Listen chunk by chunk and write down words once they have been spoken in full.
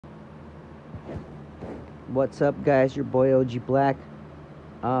What's up, guys? Your boy OG Black.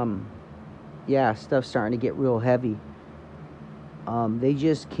 Yeah, stuff's starting to get real heavy. They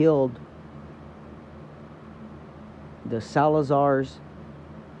just killed the Salazar's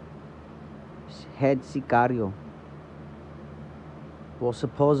head Sicario. Well,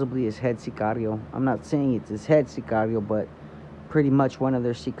 supposedly his head Sicario. I'm not saying it's his head Sicario, but pretty much one of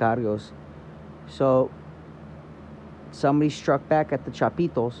their Sicarios. So somebody struck back at the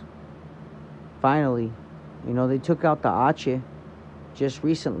Chapitos. Finally, you know, they took out the H just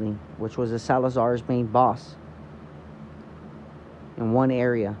recently, which was the Salazar's main boss in one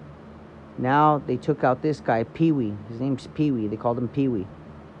area. Now they took out this guy, Pee-wee. His name's Pee-wee. They called him Pee-wee,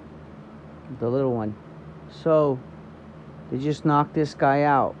 the little one. So they just knocked this guy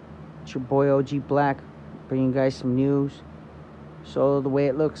out. It's your boy OG Black, bringing you guys some news. So the way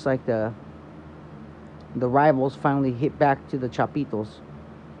it looks like the rivals finally hit back to the Chapitos.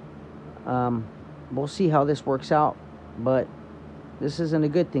 We'll see how this works out, but this isn't a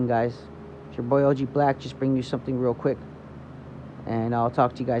good thing, guys. It's your boy OG Black, just bringing you something real quick, and I'll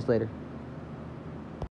talk to you guys later.